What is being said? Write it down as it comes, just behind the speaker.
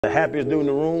The happiest dude in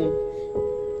the room,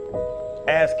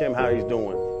 ask him how he's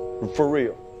doing, for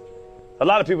real. A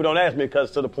lot of people don't ask me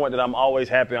because to the point that I'm always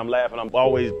happy, I'm laughing, I'm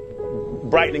always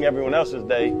brightening everyone else's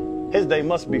day. His day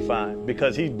must be fine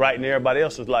because he's brightening everybody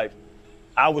else's life.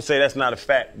 I would say that's not a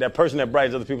fact. That person that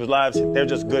brightens other people's lives, they're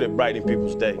just good at brightening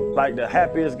people's day. Like the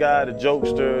happiest guy, the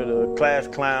jokester, the class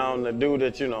clown, the dude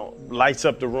that, lights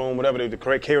up the room, whatever, the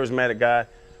correct charismatic guy,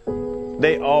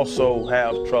 they also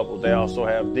have trouble. They also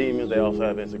have demons. They also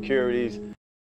have insecurities.